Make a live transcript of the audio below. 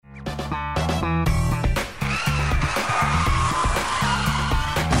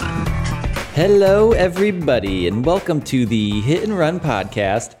Hello, everybody, and welcome to the Hit and Run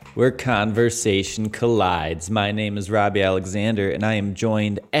podcast, where conversation collides. My name is Robbie Alexander, and I am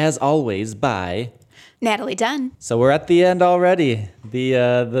joined, as always, by Natalie Dunn. So we're at the end already. The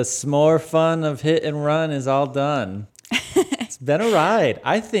s'more fun of Hit and Run is all done. It's been a ride.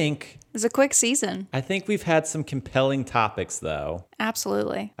 It was a quick season. I think we've had some compelling topics, though.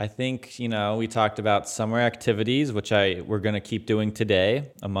 Absolutely. I think, we talked about summer activities, which we're going to keep doing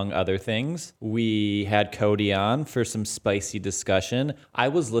today, among other things. We had Cody on for some spicy discussion. I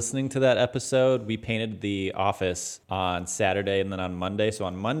was listening to that episode. We painted the office on Saturday and then on Monday. So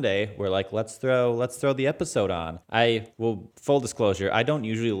on Monday, we're like, let's throw the episode on. Full disclosure, I don't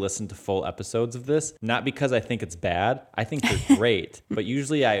usually listen to full episodes of this, not because I think it's bad. I think they're great. But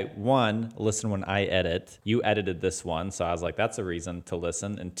usually listen when I edit. You edited this one, so I was like, that's a reason to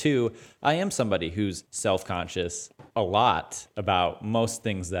listen. And two, I am somebody who's self-conscious a lot about most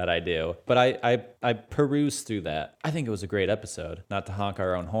things that I do. But I perused through that. I think it was a great episode. Not to honk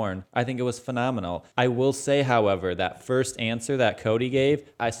our own horn. I think it was phenomenal. I will say, however, that first answer that Cody gave,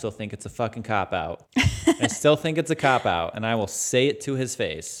 I still think it's a fucking cop-out. I still think it's a cop-out, and I will say it to his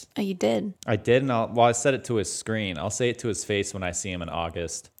face. Oh, you did? I did, and I said it to his screen. I'll say it to his face when I see him in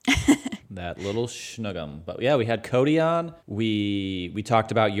August. That little schnuggum. But yeah, we had Cody on. We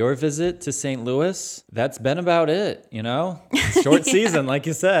talked about your visit to St. Louis. That's been about it, Short season, like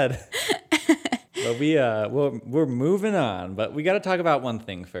you said. But we're moving on. But we got to talk about one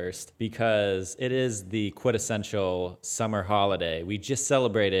thing first, because it is the quintessential summer holiday. We just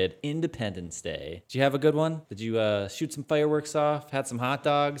celebrated Independence Day. Did you have a good one? Did you shoot some fireworks off? Had some hot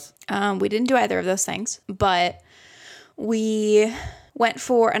dogs? We didn't do either of those things, but we went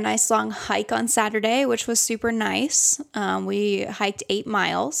for a nice long hike on Saturday, which was super nice. We hiked 8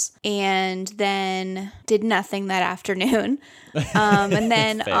 miles and then did nothing that afternoon. And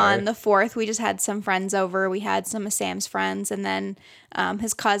then on the 4th, we just had some friends over. We had some of Sam's friends and then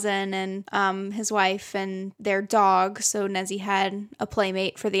his cousin and his wife and their dog. So Nezzy had a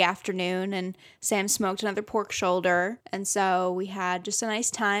playmate for the afternoon, and Sam smoked another pork shoulder. And so we had just a nice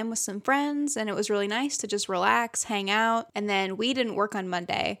time with some friends, and it was really nice to just relax, hang out. And then we didn't work on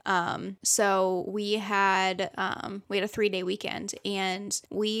Monday. So we had a 3-day weekend, and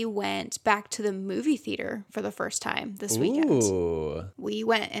we went back to the movie theater for the first time this weekend. Ooh. We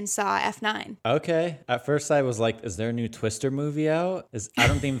went and saw F9. Okay. At first I was like, is there a new Twister movie out? I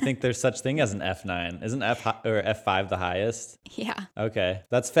don't even think there's such thing as an F9. Isn't F5 the highest? Yeah. Okay.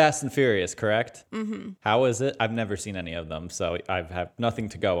 That's Fast and Furious, correct? Mm-hmm. How is it? I've never seen any of them, so I have nothing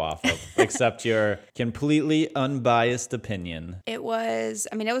to go off of except your completely unbiased opinion. It was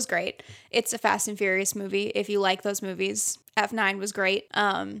great. It's a Fast and Furious movie. If you like those movies, F9 was great.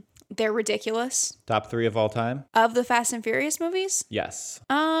 They're ridiculous. Top 3 of all time? Of the Fast and Furious movies? Yes.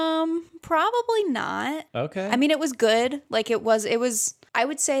 Probably not. Okay. It was good. It was, I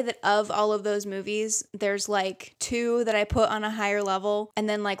would say that of all of those movies, there's 2 that I put on a higher level, and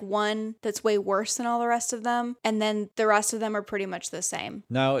then 1 that's way worse than all the rest of them. And then the rest of them are pretty much the same.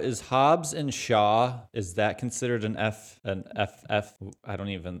 Now, is Hobbs and Shaw, is that considered an F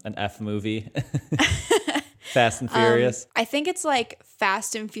movie? Fast and Furious? I think it's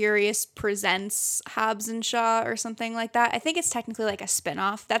Fast and Furious presents Hobbs and Shaw or something like that. I think it's technically a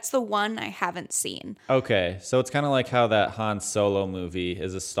spinoff. That's the one I haven't seen. Okay, so it's kind of like how that Han Solo movie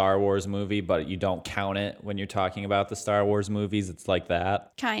is a Star Wars movie, but you don't count it when you're talking about the Star Wars movies. It's like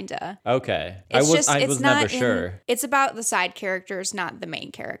that? Kinda. Okay. I was never sure. It's about the side characters, not the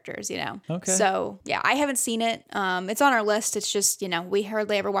main characters, Okay. So, yeah, I haven't seen it. It's on our list. It's just, we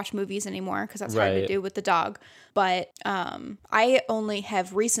hardly ever watch movies anymore because that's hard to do with the dog. But I only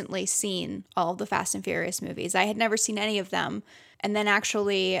have recently seen all of the Fast and Furious movies. I had never seen any of them. And then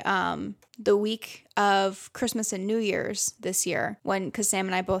actually the week of Christmas and New Year's this year, because Sam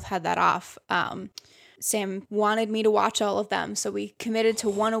and I both had that off, Sam wanted me to watch all of them, so we committed to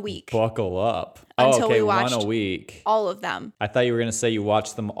one a week. Buckle up. Until we watched one a week. All of them. I thought you were going to say you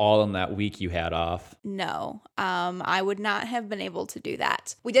watched them all in that week you had off. No, I would not have been able to do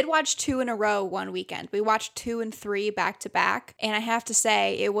that. We did watch 2 in a row one weekend. We watched 2 and 3 back to back, and I have to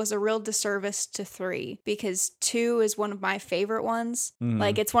say it was a real disservice to 3 because 2 is one of my favorite ones.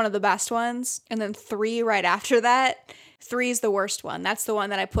 It's one of the best ones, and then 3 right after that. 3 is the worst one. That's the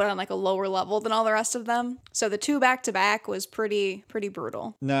one that I put on a lower level than all the rest of them. So the 2 back to back was pretty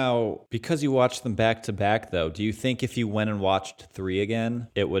brutal. Now, because you watched them back to back, though, do you think if you went and watched 3 again,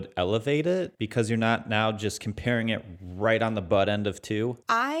 it would elevate it? Because you're not now just comparing it right on the butt end of 2?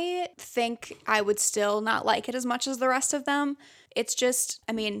 I think I would still not like it as much as the rest of them. It's just,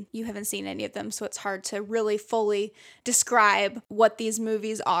 I mean, you haven't seen any of them, so it's hard to really fully describe what these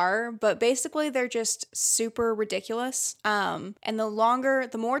movies are, but basically they're just super ridiculous. And the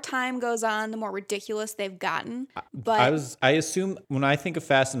more time goes on, the more ridiculous they've gotten. But I assume when I think of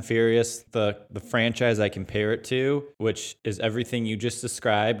Fast and Furious, the franchise I compare it to, which is everything you just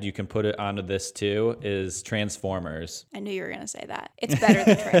described, you can put it onto this too, is Transformers. I knew you were going to say that. It's better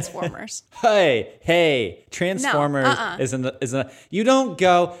than Transformers. Hey, Transformers isn't you don't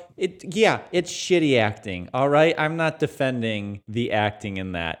go, it's shitty acting, all right? I'm not defending the acting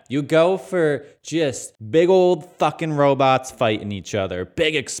in that. You go for just big old fucking robots fighting each other,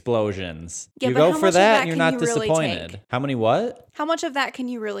 big explosions. Yeah, you but go how for much of that that and you're can not you really disappointed. take? How many what? How much of that can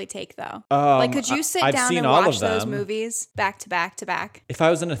you really take, though? Like, could you sit I've down seen and all watch of those them. movies back to back to back? If I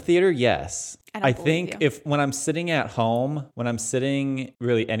was in a theater, yes. I don't believe think you. if when I'm sitting at home, when I'm sitting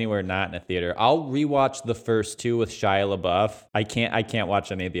really anywhere not in a theater, I'll rewatch the first two with Shia LaBeouf. I can't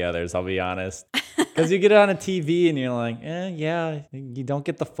watch any of the others, I'll be honest. Because you get it on a TV and you're like, you don't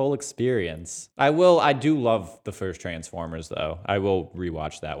get the full experience. I do love the first Transformers though. I will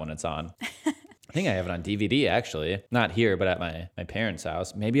rewatch that when it's on. I think I have it on DVD, actually. Not here, but at my parents'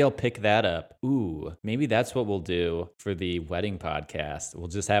 house. Maybe I'll pick that up. Ooh, maybe that's what we'll do for the wedding podcast. We'll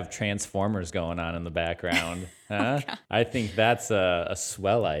just have Transformers going on in the background. Huh? I think that's a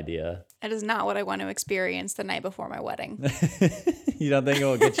swell idea. That is not what I want to experience the night before my wedding. You don't think it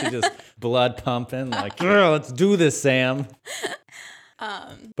will get you just blood pumping? Like, let's do this, Sam.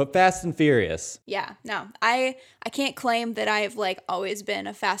 But Fast and Furious. Yeah, no, I can't claim that I've like always been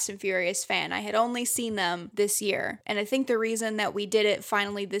a Fast and Furious fan. I had only seen them this year. And I think the reason that we did it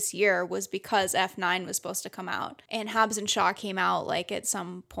finally this year was because F9 was supposed to come out. And Hobbs and Shaw came out like at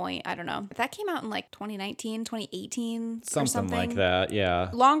some point, I don't know. That came out in like 2019, 2018 or something like that,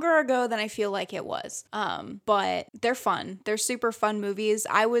 yeah. Longer ago than I feel like it was. But they're fun. They're super fun movies.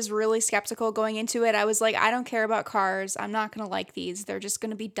 I was really skeptical going into it. I was like, I don't care about cars. I'm not going to like these. They're just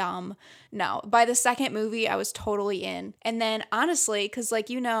going to be dumb. No. By the second movie, I was totally in. And then honestly, because like,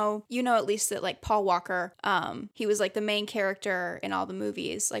 you know at least that like Paul Walker, he was like the main character in all the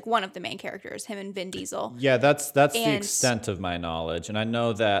movies, like one of the main characters, him and Vin Diesel. Yeah, that's the extent of my knowledge. And I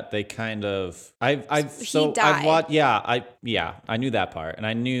know that they kind of I knew that part. And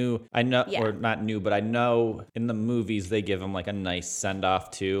I know but I know in the movies they give him like a nice send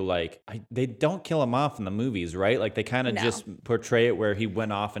off too. Like they don't kill him off in the movies, right? Like they kind of just portray it where he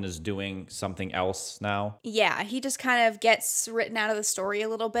went off and is doing something else now. Yeah, he just kind of gets written out of the story a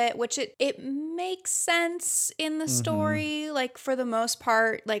little bit, which it makes sense in the story, like for the most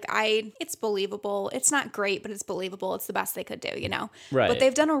part. Like it's believable. It's not great, but it's believable. It's the best they could do, you know? Right. But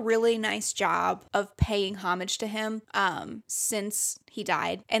they've done a really nice job of paying homage to him since he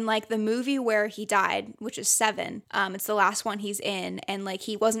died. And like the movie where he died, which is 7, it's the last one he's in, and like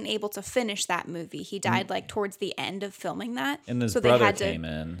he wasn't able to finish that movie. He died like towards the end of filming that. And his brother came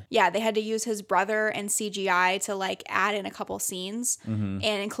in. Yeah, they had to use his brother and CGI to like add in a couple scenes, and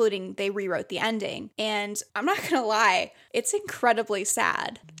including they rewrote the ending. And I'm not gonna lie, it's incredibly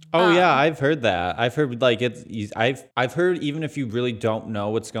sad. Oh yeah, I've heard that. I've heard like I've heard even if you really don't know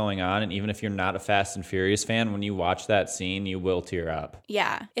what's going on, and even if you're not a Fast and Furious fan, when you watch that scene, you will tear up.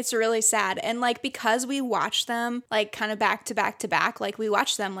 Yeah, it's really sad. And like because we watched them like kind of back to back to back, like we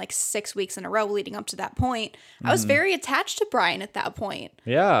watched them like 6 weeks in a row leading up to that point, I was very attached to Brian at that point.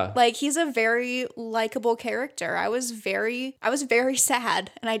 Yeah. Like he's a very likable character. I was very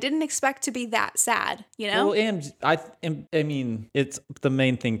sad, and I didn't expect to be that sad, you know? Well, and I mean, it's the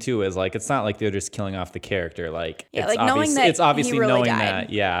main thing too is like it's not like they're just killing off the character. Like yeah, it's like knowing that it's obviously he really knowing died. that,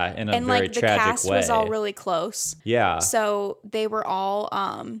 yeah, in a and very like the tragic cast way. was all really close. Yeah. So they were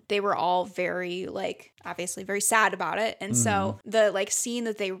all very like obviously very sad about it. And so the like scene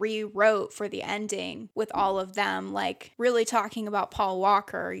that they rewrote for the ending with all of them like really talking about Paul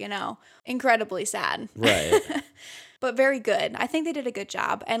Walker, you know, incredibly sad. Right. But very good. I think they did a good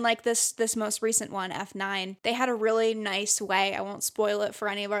job. And like this most recent one, F9, they had a really nice way. I won't spoil it for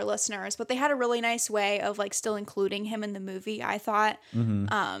any of our listeners, but they had a really nice way of like still including him in the movie, I thought.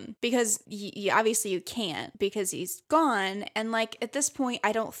 Because obviously you can't because he's gone. And like at this point,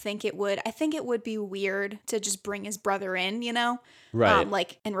 I think it would be weird to just bring his brother in, you know? Right.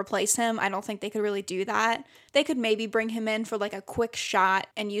 Like and replace him. I don't think they could really do that. They could maybe bring him in for like a quick shot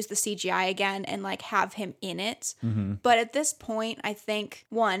and use the CGI again and like have him in it. But at this point, I think,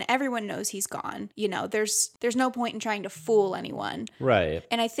 one, everyone knows he's gone. You know, there's no point in trying to fool anyone. Right.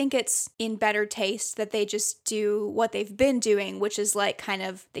 And I think it's in better taste that they just do what they've been doing, which is like kind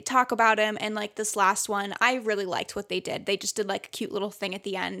of they talk about him. And like this last one, I really liked what they did. They just did like a cute little thing at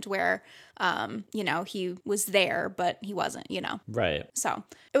the end where, you know, he was there, but he wasn't, you know. Right. So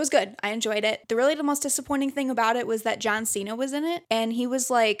it was good. I enjoyed it. The most disappointing thing about it was that John Cena was in it and he was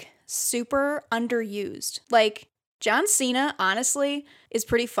like super underused. Like, John Cena, honestly, is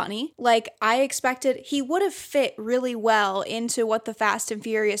pretty funny. Like, I expected he would have fit really well into what the Fast and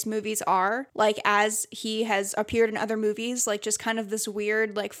Furious movies are, like, as he has appeared in other movies, like, just kind of this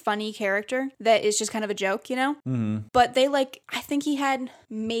weird, like, funny character that is just kind of a joke, you know? Mm-hmm. But they, like, I think he had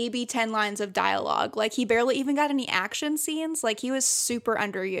maybe 10 lines of dialogue. Like, he barely even got any action scenes. Like, he was super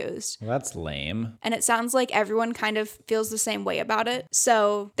underused. Well, that's lame. And it sounds like everyone kind of feels the same way about it.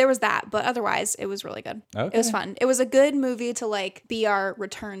 So there was that, but otherwise, it was really good. Okay. It was fun. It was a good movie to, like, be our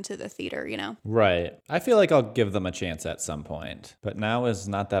return to the theater, you know? Right. I feel like I'll give them a chance at some point, but now is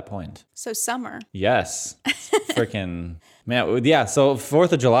not that point. So summer. Yes. Freaking man. Yeah. So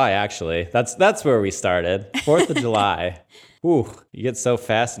 4th of July, actually, that's where we started. 4th of July. Ooh, you get so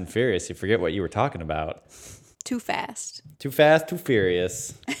fast and furious, you forget what you were talking about. Too fast. Too fast, too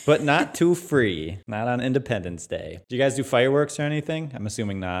furious, but not too free. Not on Independence Day. Do you guys do fireworks or anything? I'm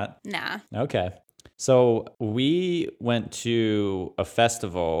assuming not. Nah. Okay. So we went to a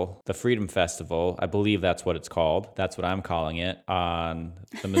festival, the Freedom Festival. I believe that's what it's called. That's what I'm calling it, on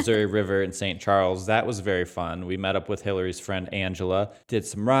the Missouri River in St. Charles. That was very fun. We met up with Hillary's friend Angela, did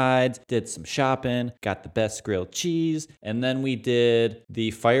some rides, did some shopping, got the best grilled cheese, and then we did the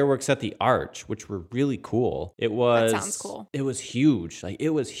fireworks at the Arch, which were really cool. That sounds cool. It was huge. Like,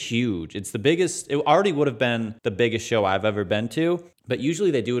 it was huge. It's the biggest, it already would have been the biggest show I've ever been to. But usually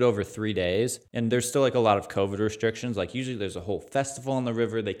they do it over 3 days, and there's still like a lot of COVID restrictions. Like, usually there's a whole festival on the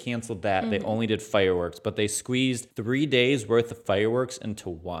river. They canceled that. They only did fireworks, but they squeezed 3 days worth of fireworks into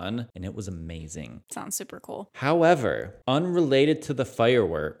one, and it was amazing. Sounds super cool. However, unrelated to the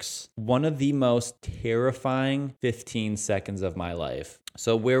fireworks, one of the most terrifying 15 seconds of my life.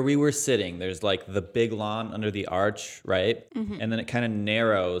 So where we were sitting, there's like the big lawn under the arch, right? Mm-hmm. And then it kind of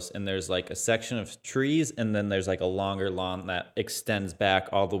narrows and there's like a section of trees and then there's like a longer lawn that extends back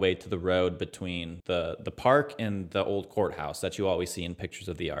all the way to the road between the park and the old courthouse that you always see in pictures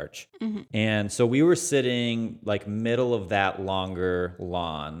of the arch. Mm-hmm. And so we were sitting like middle of that longer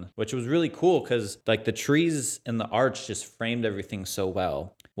lawn, which was really cool because like the trees and the arch just framed everything so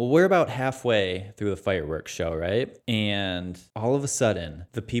well. Well, we're about halfway through the fireworks show, right? And all of a sudden,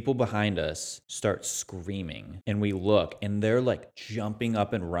 the people behind us start screaming. And we look, and they're like jumping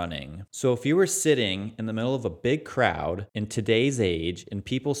up and running. So if you were sitting in the middle of a big crowd in today's age, and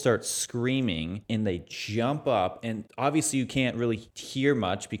people start screaming, and they jump up, and obviously you can't really hear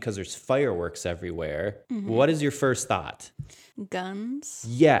much because there's fireworks everywhere. Mm-hmm. What is your first thought? Guns?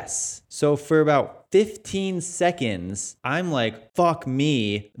 Yes. So for about 15 seconds, I'm like, fuck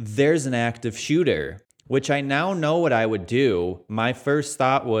me, there's an active shooter. Which I now know what I would do. My first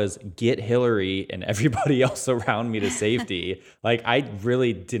thought was get Hillary and everybody else around me to safety. Like, I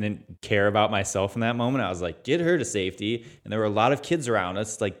really didn't care about myself in that moment. I was like, get her to safety. And there were a lot of kids around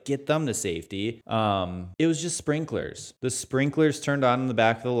us, like, get them to safety. It was just sprinklers. The sprinklers turned on in the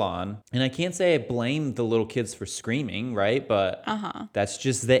back of the lawn. And I can't say I blame the little kids for screaming, right? But that's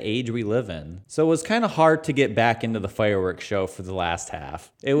just the age we live in. So it was kind of hard to get back into the fireworks show for the last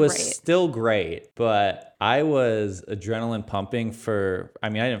half. It was still great, but I was adrenaline pumping I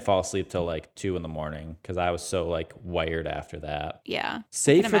didn't fall asleep till like 2 a.m. because I was so like wired after that. Yeah.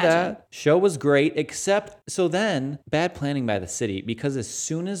 Save for that, show was great, so then bad planning by the city, because as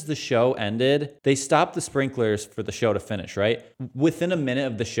soon as the show ended, they stopped the sprinklers for the show to finish, right? Within a minute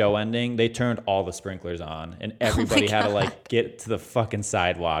of the show ending, they turned all the sprinklers on and everybody had to like get to the fucking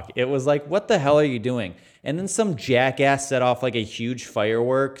sidewalk. It was like, what the hell are you doing? And then some jackass set off like a huge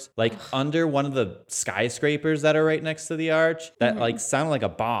fireworks, like under one of the skyscrapers that are right next to the arch that like sounded like a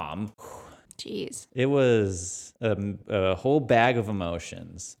bomb. Jeez. It was a whole bag of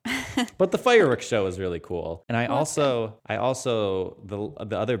emotions. But the fireworks show was really cool. And the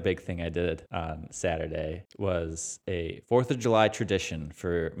other big thing I did on Saturday was a 4th of July tradition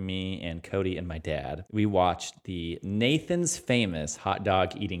for me and Cody and my dad. We watched the Nathan's Famous hot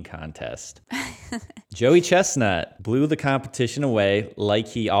dog eating contest. Joey Chestnut blew the competition away like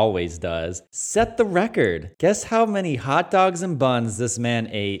he always does. Set the record. Guess how many hot dogs and buns this man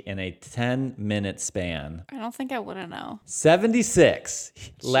ate in a 10-minute span? I don't think I want to know. 76.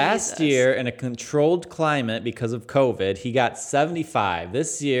 Last Jesus. year, in a controlled climate because of COVID, he got 75.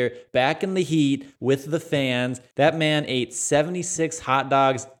 This year, back in the heat with the fans, that man ate 76 hot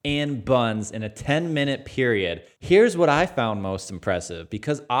dogs and buns in a 10-minute period. Here's what I found most impressive,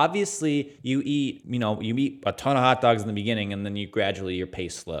 because obviously you eat a ton of hot dogs in the beginning and then your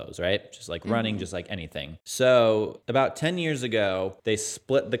pace slows, right? Just like running, just like anything. So about 10 years ago, they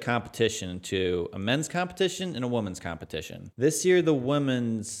split the competition into a men's competition and a women's competition. This year, the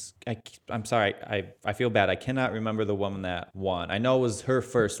women's, I'm sorry, I feel bad. I cannot remember the woman that won. I know it was her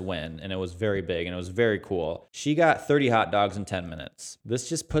first win and it was very big and it was very cool. She got 30 hot dogs in 10 minutes. This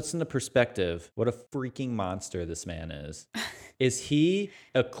just puts into perspective what a freaking monster this man is. Is he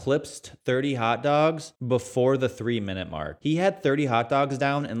eclipsed 30 hot dogs before the 3-minute mark? He had 30 hot dogs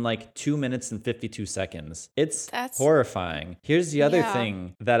down in like 2 minutes and 52 seconds. That's horrifying. Here's the other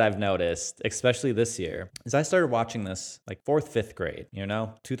thing that I've noticed, especially this year, is I started watching this like 4th, 5th grade,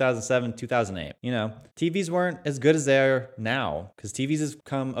 2007, 2008. TVs weren't as good as they are now because TVs has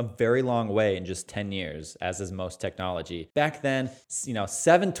come a very long way in just 10 years, as is most technology. Back then,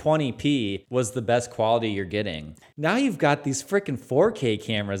 720p was the best quality you're getting. Now you've got these freaking 4K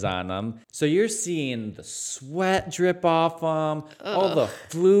cameras on them. So you're seeing the sweat drip off them, all the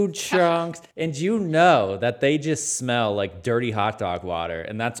food chunks, and you know that they just smell like dirty hot dog water,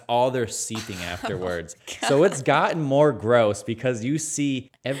 and that's all they're seeping afterwards. So it's gotten more gross because you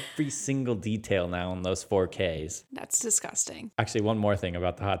see every single detail now in those 4Ks. That's disgusting. Actually, one more thing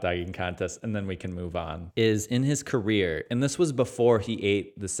about the hot dog eating contest, and then we can move on, is in his career, and this was before he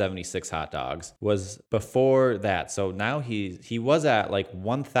ate the 76 hot dogs, was before that. So now he was at like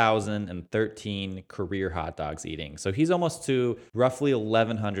 1,013 career hot dogs eating. So he's almost to roughly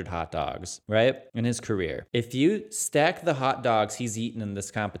 1,100 hot dogs, right? In his career. If you stack the hot dogs he's eaten in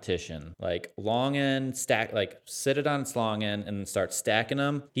this competition, like long end, sit it on its long end and start stacking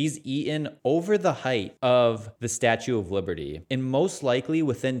them, he's eaten over the height of the Statue of Liberty. And most likely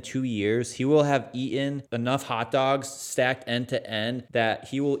within 2 years, he will have eaten enough hot dogs stacked end to end that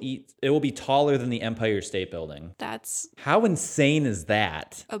it will be taller than the Empire State Building. How insane is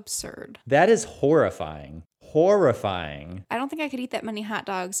that? Absurd. That is horrifying. Horrifying. I don't think I could eat that many hot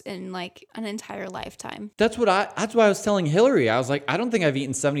dogs in like an entire lifetime. That's why I was telling Hillary. I was like, I don't think I've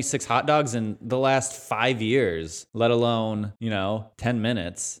eaten 76 hot dogs in the last 5 years, let alone, 10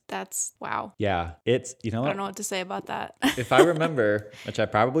 minutes. That's wow. Yeah. It's, I don't know what to say about that. If I remember, which I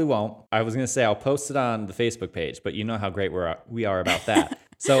probably won't, I was going to say I'll post it on the Facebook page, but you know how great we are about that.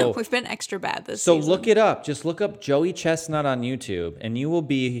 So we've been extra bad this season. So look it up. Just look up Joey Chestnut on YouTube and you will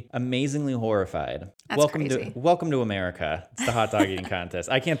be amazingly horrified. That's crazy. Welcome to America. It's the hot dog eating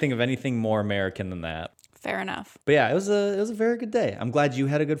contest. I can't think of anything more American than that. Fair enough. But yeah, it was a very good day. I'm glad you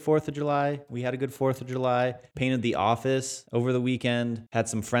had a good 4th of July. We had a good 4th of July. Painted the office over the weekend. Had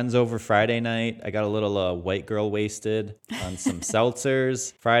some friends over Friday night. I got a little white girl wasted on some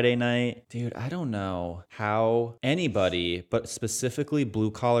seltzers Friday night. Dude, I don't know how anybody, but specifically blue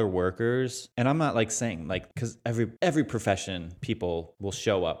collar workers, and I'm not like saying like, because every profession people will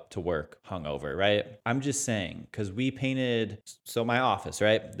show up to work hungover, right? I'm just saying, because we painted, so my office,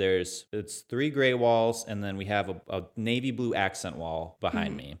 right? It's 3 gray walls, and then we have a navy blue accent wall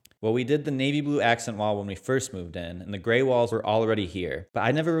behind me. Well, we did the navy blue accent wall when we first moved in, and the gray walls were already here. But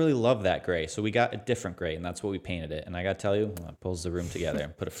I never really loved that gray, so we got a different gray, and that's what we painted it. And I gotta tell you, it pulls the room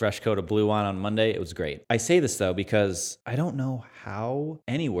together. Put a fresh coat of blue on Monday. It was great. I say this, though, because I don't know how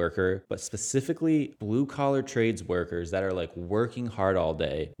any worker, but specifically blue-collar trades workers that are like working hard all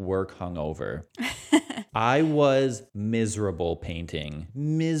day, work hungover. I was miserable painting.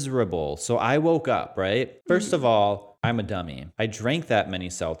 Miserable. So I woke up, right? First of all, I'm a dummy. I drank that many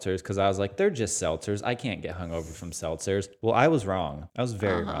seltzers because I was like, they're just seltzers. I can't get hungover from seltzers. Well, I was wrong. I was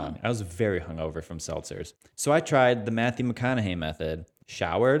very wrong. I was very hungover from seltzers. So I tried the Matthew McConaughey method.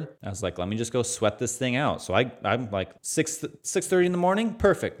 Showered. I was like, let me just go sweat this thing out. So I'm like 6:30 in the morning.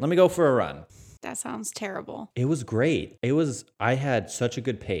 Perfect. Let me go for a run. That sounds terrible. It was great. I had such a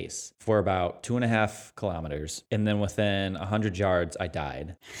good pace for about 2.5 kilometers. And then within 100 yards, I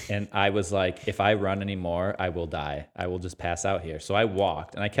died. And I was like, if I run anymore, I will die. I will just pass out here. So I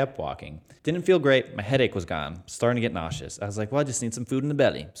walked and I kept walking. Didn't feel great. My headache was gone. Starting to get nauseous. I was like, well, I just need some food in the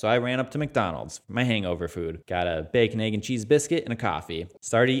belly. So I ran up to McDonald's, my hangover food. Got a bacon, egg, and cheese biscuit and a coffee.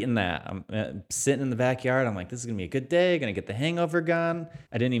 Started eating that. I'm sitting in the backyard. I'm like, this is going to be a good day. Going to get the hangover gone.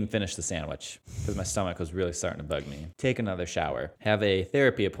 I didn't even finish the sandwich. because my stomach was really starting to bug me. Take another shower. Have a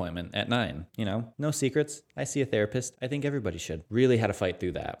therapy appointment at 9. You know, no secrets. I see a therapist. I think everybody should. Really had to fight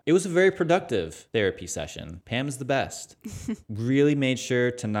through that. It was a very productive therapy session. Pam's the best. Really made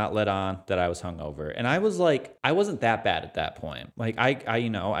sure to not let on that I was hungover. And I was like, I wasn't that bad at that point. Like I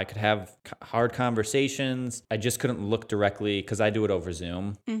could have hard conversations. I just couldn't look directly because I do it over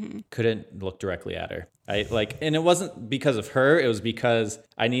Zoom. Couldn't look directly at her. And it wasn't because of her. It was because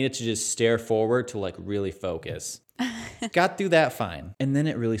I needed to just stare forward to like really focus. Got through that fine. And then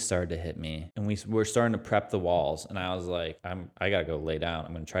it really started to hit me. And we were starting to prep the walls. And I was like, I got to go lay down.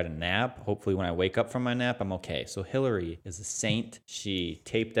 I'm going to try to nap. Hopefully when I wake up from my nap, I'm okay. So Hillary is a saint. She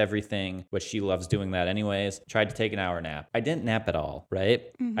taped everything, but she loves doing that anyways. Tried to take an hour nap. I didn't nap at all, right?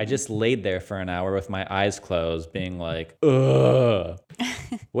 I just laid there for an hour with my eyes closed being like, ugh.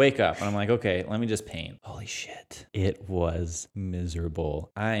 Wake up. And I'm like, okay, let me just paint. Holy shit. It was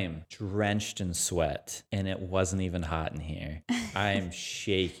miserable. I am drenched in sweat and it wasn't even hot in here. I am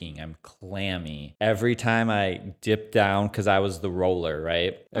shaking. I'm clammy. Every time I dip down, because I was the roller,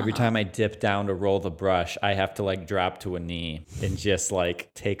 right? Every time I dip down to roll the brush, I have to like drop to a knee and just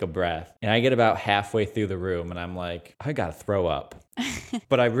like take a breath. And I get about halfway through the room and I'm like, I gotta throw up.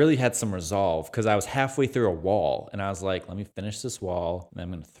 But I really had some resolve because I was halfway through a wall and I was like, let me finish this wall and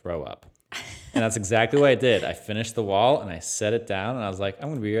I'm going to throw up. And that's exactly what I did. I finished the wall and I set it down and I was like, I'm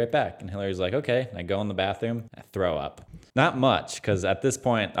going to be right back. And Hillary's like, okay. And I go in the bathroom, I throw up. Not much because at this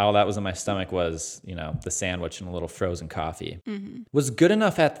point, all that was in my stomach was, you know, the sandwich and a little frozen coffee. Was good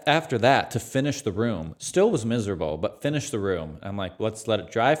enough after that to finish the room. Still was miserable, but finish the room. I'm like, let's let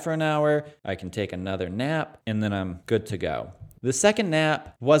it dry for an hour. I can take another nap and then I'm good to go. The second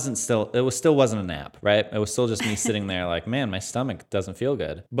nap still wasn't a nap, right? It was still just me sitting there like, man, my stomach doesn't feel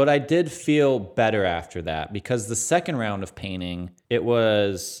good. But I did feel better after that because the second round of painting,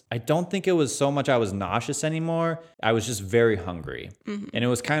 I don't think it was so much I was nauseous anymore. I was just very hungry. And it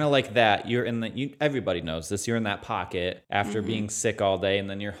was kind of like that. Everybody knows this. You're in that pocket after being sick all day and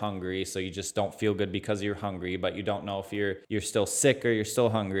then you're hungry. So you just don't feel good because you're hungry, but you don't know if you're still sick or you're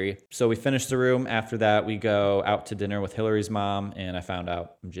still hungry. So we finished the room. After that, we go out to dinner with Hillary's mom. And I found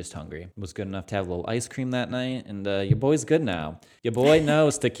out I'm just hungry. It was good enough to have a little ice cream that night. And your boy's good now. Your boy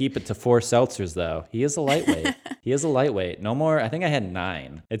knows to keep it to 4 seltzers, though. He is a lightweight. No more. I think I had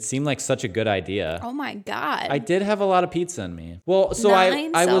 9. It seemed like such a good idea. Oh my God. I did have a lot of pizza in me. Well, so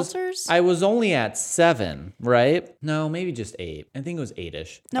 9 seltzers? I was only at 7, right? No, maybe just 8. I think it was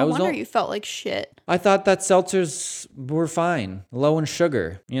 8-ish. No wonder you felt like shit. I thought that seltzers were fine, low in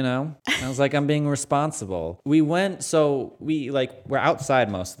sugar, you know? I was like, I'm being responsible. We're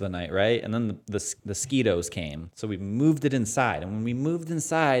outside most of the night, right? And then the mosquitoes came. So we moved it inside. And when we moved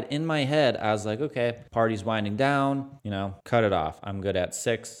inside, in my head, I was like, okay, party's winding down, you know, cut it off. I'm good at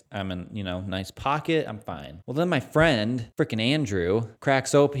 6. I'm in, you know, nice pocket. I'm fine. Well, then my friend, freaking Andrew,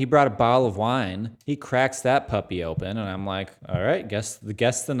 he brought a bottle of wine. He cracks that puppy open. And I'm like, all right, guess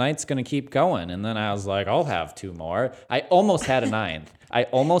the night's going to keep going. And then I was like, I'll have 2 more. I almost had a 9th.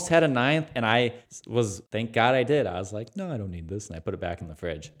 And thank God I did. I was like, no, I don't need this. And I put it back in the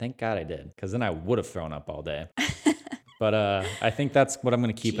fridge. Thank God I did. Because then I would have thrown up all day. But I think that's what I'm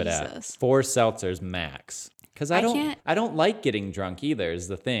going to keep it at. 4 seltzers max. Because I don't like getting drunk either is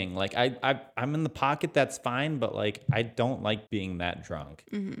the thing. Like I'm in the pocket, that's fine, but like I don't like being that drunk.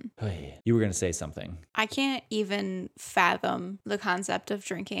 You were gonna say something. I can't even fathom the concept of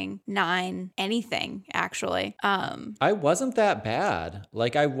drinking 9 anything, actually. I wasn't that bad.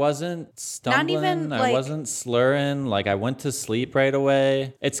 Like I wasn't stumbling, I wasn't slurring, like I went to sleep right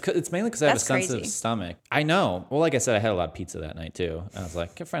away. It's mainly because I have a sensitive stomach. I know. Well, like I said, I had a lot of pizza that night too. I was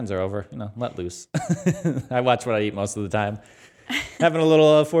like, friends are over, you know, let loose. I watch what I eat most of the time. Having a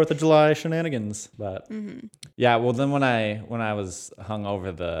little 4th of July shenanigans. But yeah, well then when I was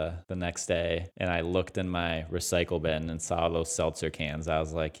hungover the next day and I looked in my recycle bin and saw those seltzer cans, I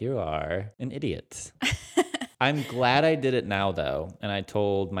was like, you are an idiot. I'm glad I did it now, though, and I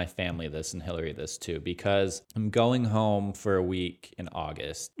told my family this and Hillary this too, because I'm going home for a week in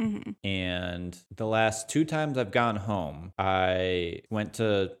August, and the last 2 times I've gone home, I went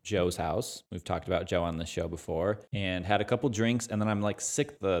to Joe's house. We've talked about Joe on the show before, and had a couple drinks, and then I'm like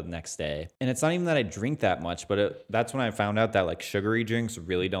sick the next day. And it's not even that I drink that much, but that's when I found out that like sugary drinks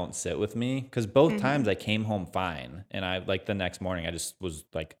really don't sit with me, because both times I came home fine, and I like the next morning I just was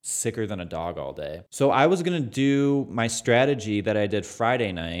like sicker than a dog all day. So I was gonna do my strategy that I did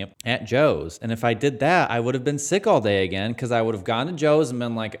Friday night at Joe's. And if I did that, I would have been sick all day again because I would have gone to Joe's and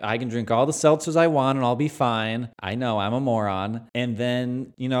been like, I can drink all the seltzers I want and I'll be fine. I know I'm a moron. And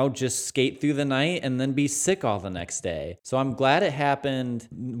then, just skate through the night and then be sick all the next day. So I'm glad it happened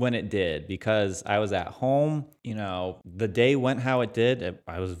when it did because I was at home. The day went how it did. It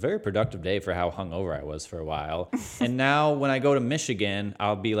was a very productive day for how hungover I was for a while. And now when I go to Michigan,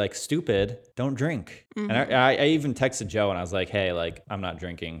 I'll be like, stupid, don't drink. And I even texted Joe and I was like, hey, like, I'm not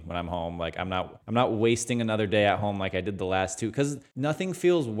drinking when I'm home. Like, I'm not wasting another day at home like I did the last two. Because nothing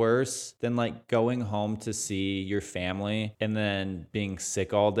feels worse than like going home to see your family and then being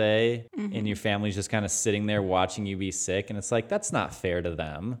sick all day and your family's just kind of sitting there watching you be sick. And it's like, that's not fair to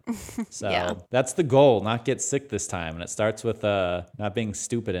them. So that's the goal, not get sick this time. And it starts with not being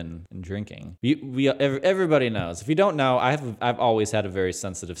stupid and drinking. Everybody knows. If you don't know, I've always had a very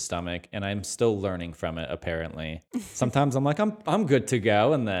sensitive stomach and I'm still learning from it, apparently. Sometimes I'm like, I'm good to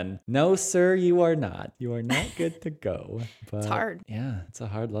go. And then, no, sir, you are not. You are not good to go. But it's hard. Yeah, it's a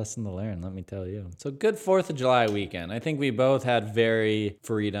hard lesson to learn, let me tell you. So good 4th of July weekend. I think we both had very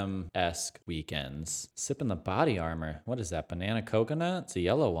freedom-esque weekends. Sipping the Body Armor. What is that, banana coconut? It's a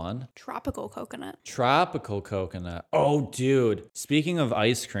yellow one. Tropical coconut. Tropical coconut. Oh, dude. Speaking of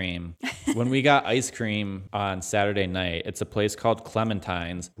ice cream, when we got ice cream on Saturday night, it's a place called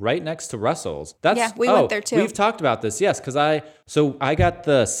Clementine's right next to Russell's. We went there too. We've talked about this, yes, because I got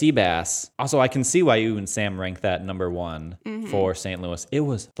the sea bass. Also, I can see why you and Sam ranked that number 1 for St. Louis. It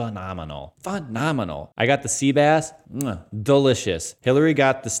was phenomenal. Phenomenal. I got the sea bass. Delicious. Hillary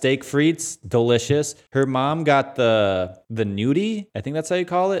got the steak frites. Delicious. Her mom got the nudie. I think that's how you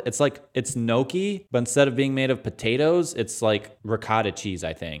call it. It's gnocchi, but instead of being made of potatoes, it's like ricotta cheese,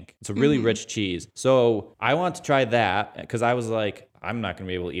 I think. It's a really rich cheese. So I want to try that because I was like, I'm not going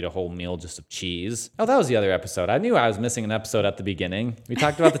to be able to eat a whole meal just of cheese. Oh, that was the other episode. I knew I was missing an episode at the beginning. We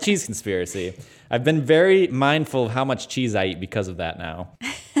talked about the cheese conspiracy. I've been very mindful of how much cheese I eat because of that now.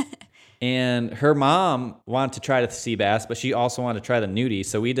 And her mom wanted to try the sea bass, but she also wanted to try the nudie.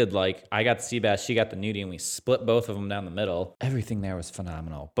 So we did I got the sea bass, she got the nudie, and we split both of them down the middle. Everything there was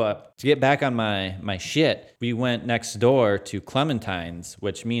phenomenal. But to get back on my shit, we went next door to Clementine's,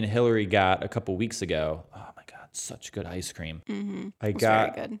 which me and Hillary got a couple weeks ago. Oh my God, such good ice cream. I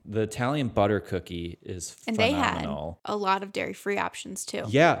got very good. The Italian butter cookie is And phenomenal. they had a lot of dairy-free options too.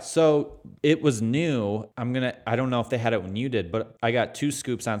 Yeah, so it was new. I don't know if they had it when you did, but I got 2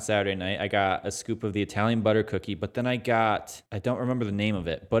 scoops on Saturday night. I got a scoop of the Italian butter cookie, but then I don't remember the name of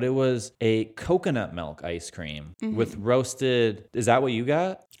it, but it was a coconut milk ice cream with roasted. Is that what you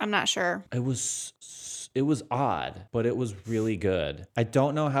got? I'm not sure. It was odd, but it was really good. I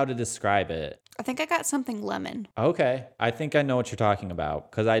don't know how to describe it. I think I got something lemon. Okay. I think I know what you're talking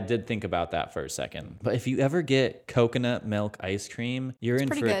about because I did think about that for a second. But if you ever get coconut milk ice cream, you're in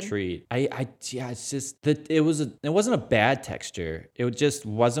for a treat. It's just that it wasn't a bad texture. It just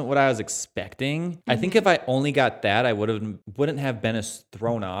wasn't what I was expecting. I think if I only got that, I wouldn't have been as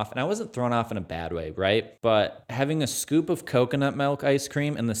thrown off. And I wasn't thrown off in a bad way, right? But having a scoop of coconut milk ice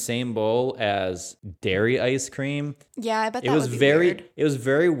cream in the same bowl as dairy ice cream. Yeah, I bet that would be weird. It was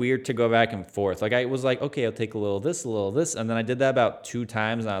very weird to go back and forth. I was like, okay, I'll take a little of this. And then I did that about 2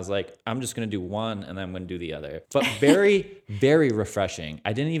 times. And I was like, I'm just going to do one and then I'm going to do the other. But very, very refreshing.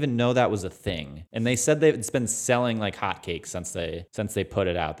 I didn't even know that was a thing. And they said it's been selling like hotcakes since they put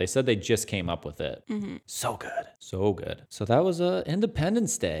it out. They said they just came up with it. So good. So good. So that was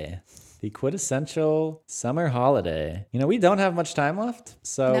Independence Day. The quintessential summer holiday. We don't have much time left,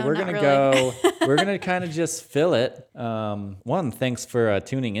 so we're going to go, we're going to kind of just fill it. One, thanks for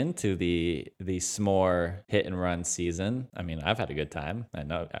tuning into the s'more hit and run season. I mean, I've had a good time.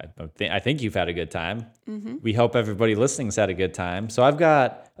 I think you've had a good time. We hope everybody listening's had a good time. So I've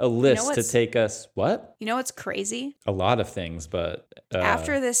got a list to take us, what? You know what's crazy? A lot of things, but...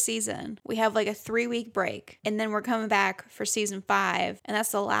 After this season, we have like a 3-week break, and then we're coming back for season 5, and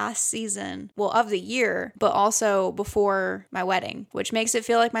that's the last season, of the year, but also before my wedding, which makes it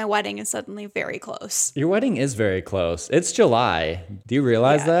feel like my wedding is suddenly very close. Your wedding is very close. It's July. Do you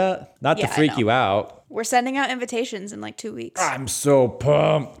realize that? Not to freak you out. We're sending out invitations in like 2 weeks. I'm so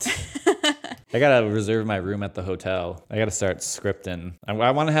pumped. I gotta reserve my room at the hotel. I gotta start scripting.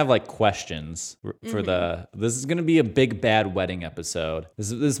 I want to have like questions for this is gonna be a big bad wedding episode.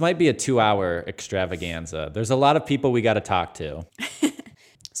 This might be a 2-hour extravaganza. There's a lot of people we gotta talk to.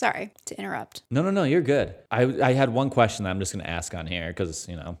 Sorry to interrupt. No, you're good. I had one question that I'm just going to ask on here because,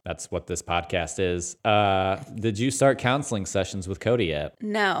 that's what this podcast is. Did you start counseling sessions with Cody yet?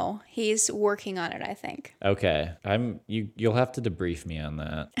 No, he's working on it, I think. Okay. You'll have to debrief me on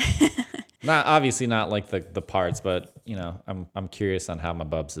that. Not obviously not like the parts, but you know, I'm curious on how my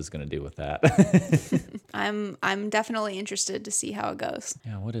Bubs is gonna do with that. I'm definitely interested to see how it goes.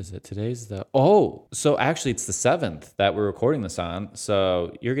 Yeah, what is it? Today's so actually it's the 7th that we're recording this on.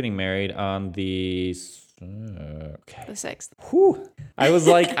 So you're getting married on the okay. The 6th. Whew. I was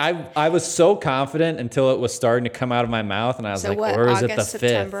like, I was so confident until it was starting to come out of my mouth, and I was So like, what? or is August, it the 5th?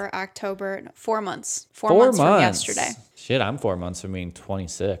 September, October, 4 months. 4 4 months from yesterday. Shit, I'm 4 months from being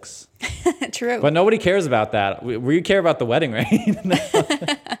 26. True. But nobody cares about that. We care about the wedding ring.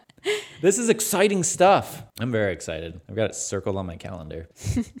 This is exciting stuff. I'm very excited. I've got it circled on my calendar.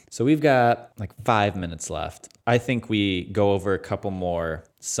 So we've got like 5 minutes left. I think we go over a couple more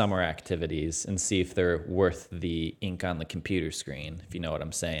summer activities and see if they're worth the ink on the computer screen, if you know what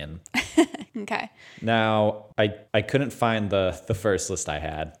I'm saying. Okay. Now, I couldn't find the first list I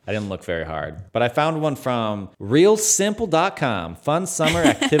had. I didn't look very hard. But I found one from realsimple.com, fun summer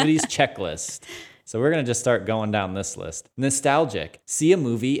activities checklist. So we're going to just start going down this list. Nostalgic. See a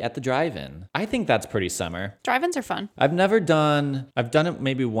movie at the drive-in. I think that's pretty summer. Drive-ins are fun. I've done it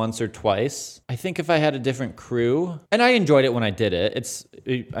maybe once or twice. I think if I had a different crew, and I enjoyed it when I did it.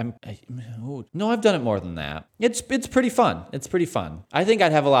 No, I've done it more than that. It's pretty fun. It's pretty fun. I think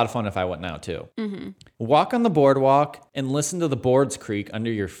I'd have a lot of fun if I went now too. Mm-hmm. Walk on the boardwalk and listen to the boards creak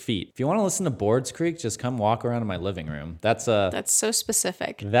under your feet. If you want to listen to boards creak, just come walk around in my living room. That's so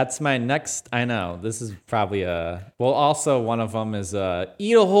specific. That's my next. I know this is probably also one of them is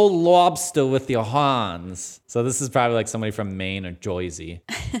eat a whole lobster with your hands. So this is probably like somebody from Maine or Jersey.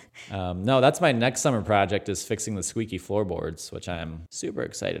 No, that's my next summer project is fixing the squeaky floorboards, which I'm super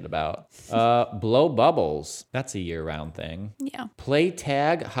excited about. Blow bubbles. That's a year-round thing. Yeah. Play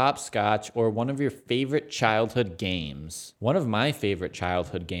tag, hopscotch, or one of your favorite childhood games. One of my favorite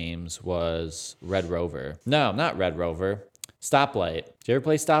childhood games was Red Rover. No, not Red Rover. Stoplight. Did you ever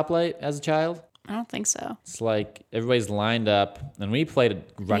play Stoplight as a child? I don't think so. It's like everybody's lined up, and we played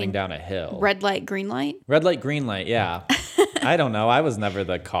it running down a hill. Red light, green light? Red light, green light, yeah. I don't know. I was never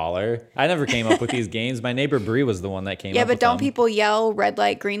the caller. I never came up with these games. My neighbor Bree was the one that came up with them. Yeah, but don't people yell red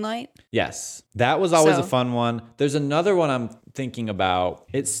light, green light? Yes. That was always a So- fun one. There's another one I'm thinking about.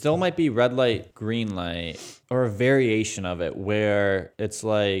 It still might be red light, green light, or a variation of it where it's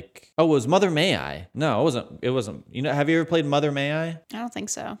like, it was Mother May I. No, it wasn't. You know, have you ever played Mother May I? I don't think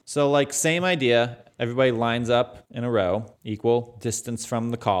so. So like same idea. Everybody lines up in a row, equal distance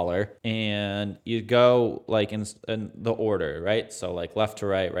from the caller, and you go like in the order, right? So like left to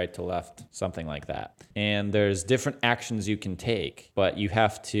right, right to left, something like that. And there's different actions you can take, but you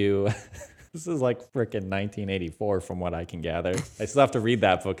have to this is like freaking 1984 from what I can gather. I still have to read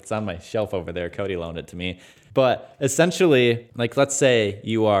that book. It's on my shelf over there. Cody loaned it to me. But essentially, like let's say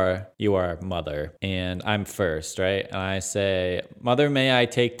you are mother and I'm first, right? And I say, Mother, may I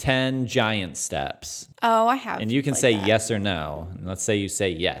take 10 giant steps? Oh, I have. And you can played say that. yes or no. And let's say you say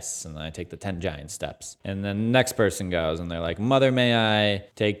yes, and then I take the 10 giant steps. And then the next person goes and they're like, Mother, may I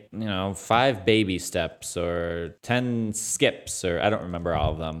take, 5 baby steps or 10 skips, or I don't remember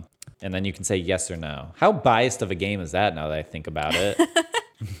all of them. And then you can say yes or no. How biased of a game is that now that I think about it?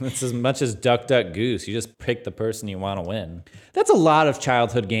 It's as much as Duck, Duck, Goose. You just pick the person you want to win. That's a lot of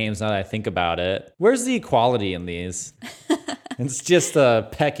childhood games now that I think about it. Where's the equality in these? It's just a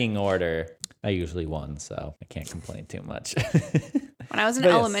pecking order. I usually won, so I can't complain too much. When I was in But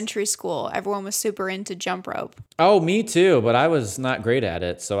yes. elementary school, everyone was super into jump rope. Oh, me too, but I was not great at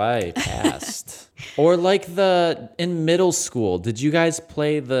it, so I passed. Or like in middle school, did you guys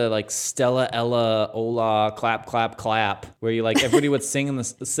play the like Stella, Ella, Ola, clap, clap, clap, where you like everybody would sit in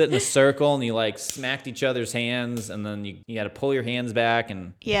a circle and you like smacked each other's hands and then you had to pull your hands back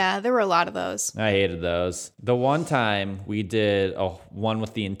and Yeah, there were a lot of those. I hated those. The one time we did one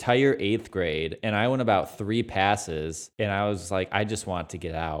with the entire 8th grade and I went about 3 passes and I was like, I just want to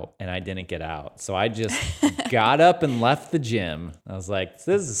get out and I didn't get out. So I just got up and left the gym. I was like,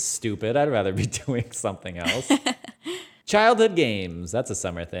 this is stupid. I'd rather be doing something else. Childhood games. That's a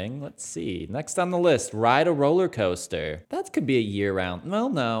summer thing. Let's see. Next on the list, ride a roller coaster. That could be a year-round. Well,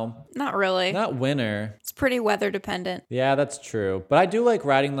 no, Not really. not winter. It's pretty weather dependent. Yeah, that's true. But I do like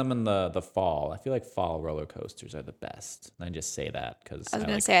riding them in the fall. I feel like fall roller coasters are the best. And I just say that because I was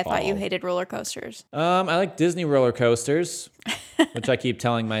going to say, I thought you hated roller coasters. I like Disney roller coasters, which I keep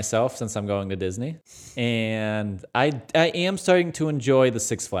telling myself since I'm going to Disney. And I am starting to enjoy the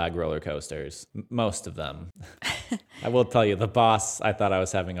Six Flag roller coasters, most of them. I will tell you, the boss, I thought I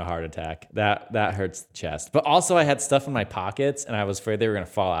was having a heart attack. That hurts the chest. But also I had stuff in my pockets and I was afraid they were going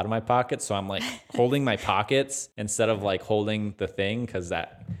to fall out of my pockets. So I'm like holding my pockets instead of like holding the thing because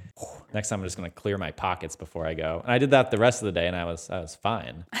that Next time I'm just going to clear my pockets before I go. And I did that the rest of the day, and I was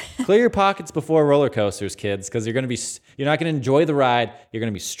fine. Clear your pockets before roller coasters, kids, because you're not going to enjoy the ride. You're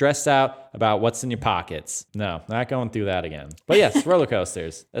going to be stressed out about what's in your pockets. No, not going through that again. But yes, roller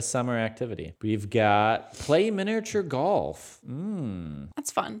coasters, a summer activity. We've got play miniature golf.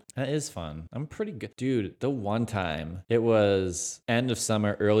 That's fun. That is fun. I'm pretty good. Dude, the one time, it was end of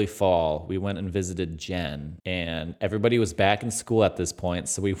summer, early fall, we went and visited Jen, and everybody was back in school at this point,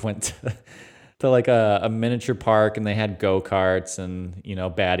 so we went to like a miniature park, and they had go-karts and,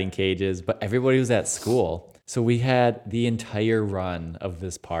 batting cages, but everybody was at school. So we had the entire run of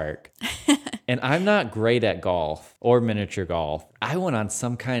this park. And I'm not great at golf or miniature golf. I went on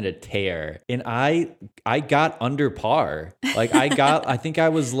some kind of tear, and I got under par. Like I think I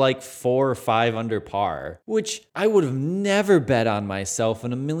was like 4 or 5 under par, which I would have never bet on myself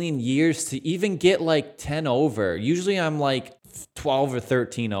in a million years to even get like 10 over. Usually I'm like 12 or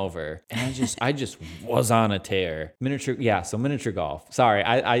 13 over, and I just was on a tear. So miniature golf. Sorry,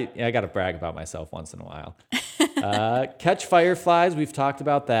 I got to brag about myself once in a while. Catch fireflies, we've talked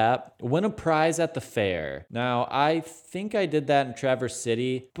about that. Win a prize at the fair. Now, I think I did that in Traverse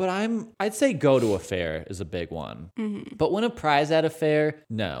City, but I'd say go to a fair is a big one. Mm-hmm. But win a prize at a fair?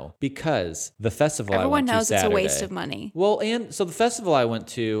 No, because the festival I went to Saturday. Everyone knows it's a waste of money. Well, and so the festival I went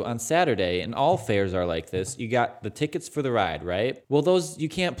to on Saturday, and all fairs are like this, you got the tickets for the ride, right? Well, you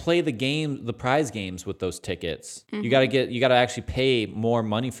can't play the prize games with those tickets. Mm-hmm. You got to actually pay more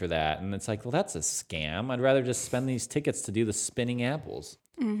money for that. And it's like, well, that's a scam. I'd rather just spend these tickets to do the spinning apples.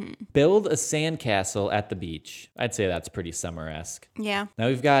 Mm-hmm. Build a sandcastle at the beach. I'd say that's pretty summer-esque. Yeah. Now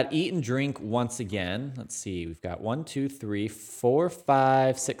we've got eat and drink once again. Let's see. We've got 1, 2, 3, 4,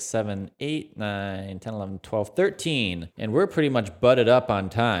 5, 6, 7, 8, 9, 10, 11, 12, 13. And we're pretty much butted up on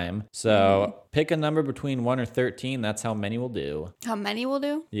time. So pick a number between 1 or 13. That's how many we'll do. How many we'll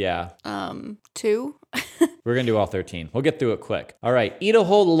do? Yeah. 2. We're going to do all 13. We'll get through it quick. All right. Eat a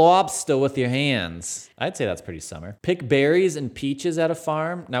whole lobster with your hands. I'd say that's pretty summer. Pick berries and peaches at a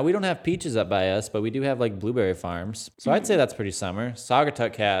farm. Now, we don't have peaches up by us, but we do have like blueberry farms. So I'd say that's pretty summer.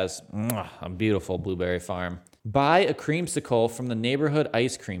 Saugatuck has a beautiful blueberry farm. Buy a creamsicle from the neighborhood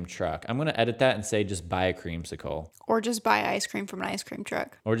ice cream truck. I'm going to edit that and say just buy a creamsicle. Or just buy ice cream from an ice cream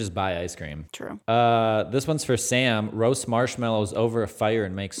truck. Or just buy ice cream. True. This one's for Sam. Roast marshmallows over a fire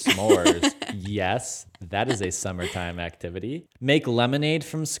and make s'mores. Yes, that is a summertime activity. Make lemonade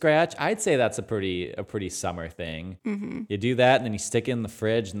from scratch. I'd say that's a pretty summer thing. Mm-hmm. You do that, and then you stick it in the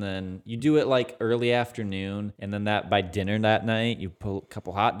fridge, and then you do it like early afternoon, and then that by dinner that night, you pull a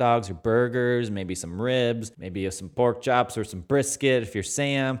couple hot dogs or burgers, maybe some ribs, maybe some pork chops or some brisket if you're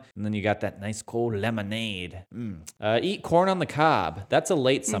Sam, and then you got that nice cold lemonade. Eat corn on the cob. That's a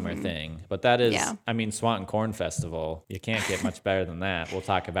late summer thing, but that is, Swanton Corn Festival. You can't get much better than that. We'll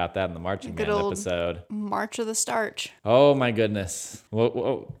talk about that in the Marching Band episode. March of the Starch. Oh my goodness.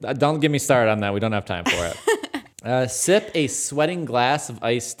 Whoa. Don't get me started on that. We don't have time for it. Sip a sweating glass of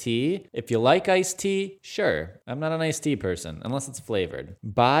iced tea. If you like iced tea, sure. I'm not an iced tea person, unless it's flavored.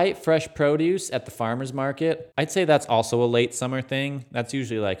 Buy fresh produce at the farmer's market. I'd say that's also a late summer thing. That's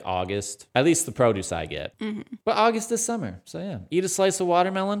usually like August. At least the produce I get. Mm-hmm. But August is summer, so yeah. Eat a slice of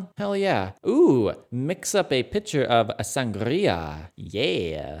watermelon? Hell yeah. Ooh, mix up a pitcher of a sangria.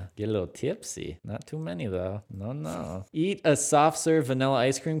 Yeah. Get a little tipsy. Not too many though. No. Eat a soft serve vanilla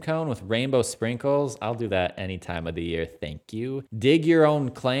ice cream cone with rainbow sprinkles. I'll do that anytime of the year, thank you. Dig your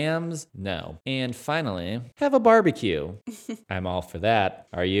own clams? No. And finally, have a barbecue. I'm all for that.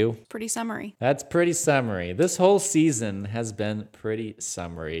 Are you? Pretty summery. That's pretty summery. This whole season has been pretty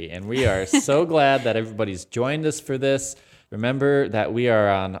summery, and we are so glad that everybody's joined us for this. Remember that we are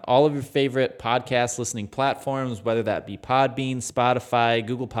on all of your favorite podcast listening platforms, whether that be Podbean, Spotify,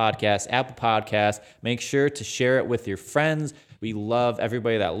 Google Podcasts, Apple Podcasts. Make sure to share it with your friends. We love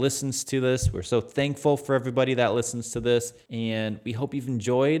everybody that listens to this. We're so thankful for everybody that listens to this. And we hope you've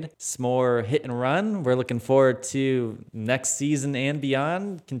enjoyed some more Hit and Run. We're looking forward to next season and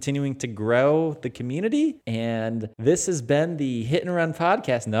beyond, continuing to grow the community. And this has been the Hit and Run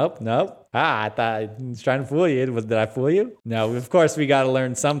podcast. Nope. I thought I was trying to fool you. Did I fool you? No, of course we got to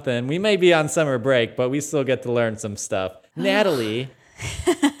learn something. We may be on summer break, but we still get to learn some stuff. Natalie,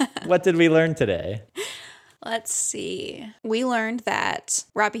 what did we learn today? Let's see. We learned that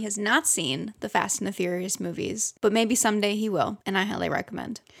Robbie has not seen the Fast and the Furious movies, but maybe someday he will, and I highly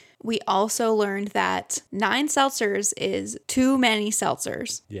recommend. We also learned that 9 seltzers is too many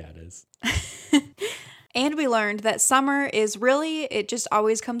seltzers. Yeah, it is. And we learned that summer is really, it just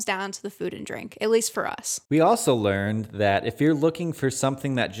always comes down to the food and drink, at least for us. We also learned that if you're looking for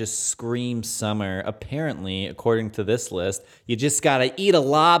something that just screams summer, apparently, according to this list, you just gotta eat a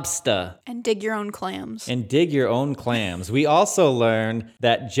lobster. And dig your own clams. And dig your own clams. We also learned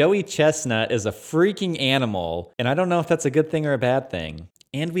that Joey Chestnut is a freaking animal, and I don't know if that's a good thing or a bad thing.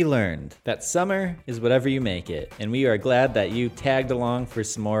 And we learned that summer is whatever you make it, and we are glad that you tagged along for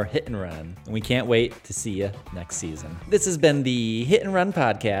some more Hit and Run, and we can't wait to see you next season. This has been the Hit and Run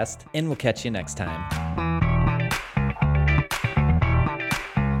podcast, and we'll catch you next time.